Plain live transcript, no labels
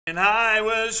And I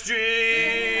was drifting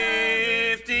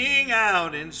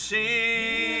out in sin.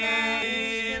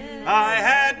 I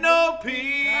had no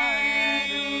peace,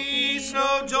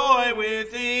 no joy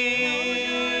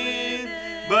within.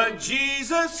 But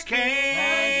Jesus came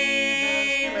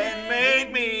and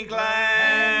made me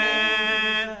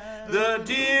glad. The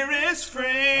dearest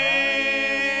friend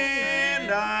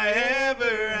I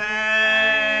ever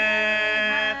had.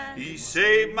 He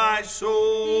saved my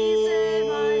soul.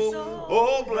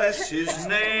 Oh, bless his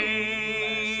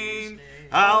name.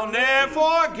 I'll never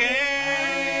forget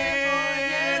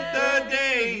the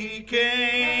day he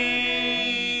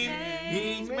came.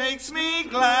 He makes me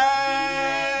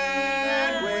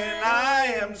glad when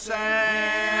I am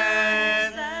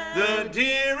sad. The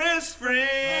dearest friend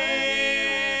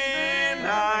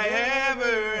I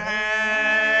ever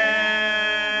had.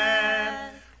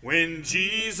 When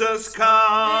Jesus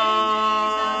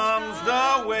comes,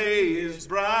 the way is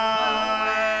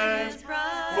bright.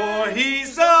 For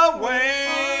he's the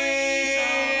way,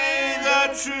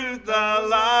 the truth, the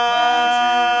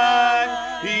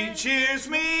light. He cheers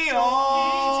me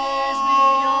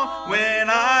on when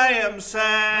I am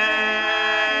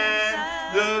sad.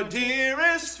 The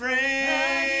dearest friend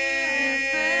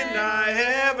I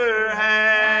ever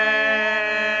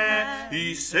had.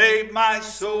 He saved my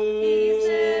soul.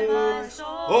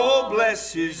 Oh,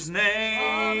 bless his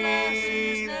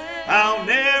name. I'll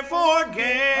never forget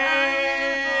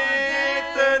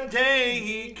the day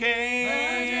he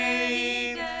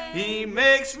came. He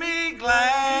makes me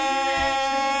glad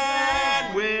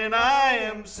when I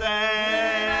am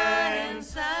sad.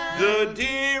 The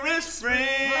dearest friend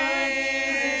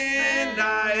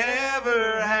I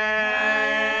ever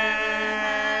had.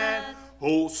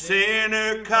 Oh,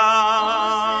 sinner,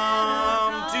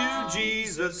 come to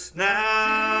Jesus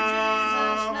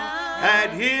now.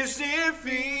 At his dear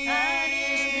feet,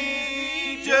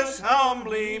 just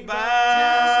humbly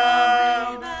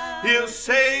bow. He'll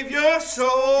save your soul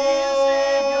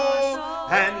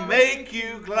and make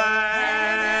you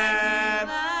glad.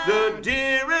 The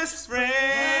dearest friend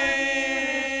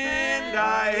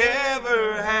I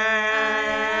ever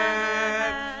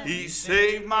had. He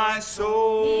saved my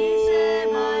soul.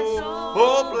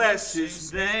 Oh, bless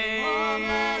his name.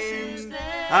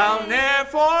 I'll never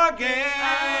forget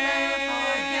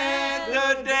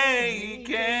the day he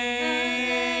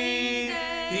came.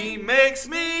 He makes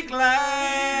me glad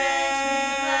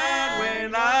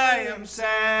when I am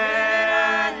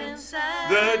sad.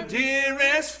 The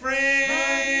dearest friend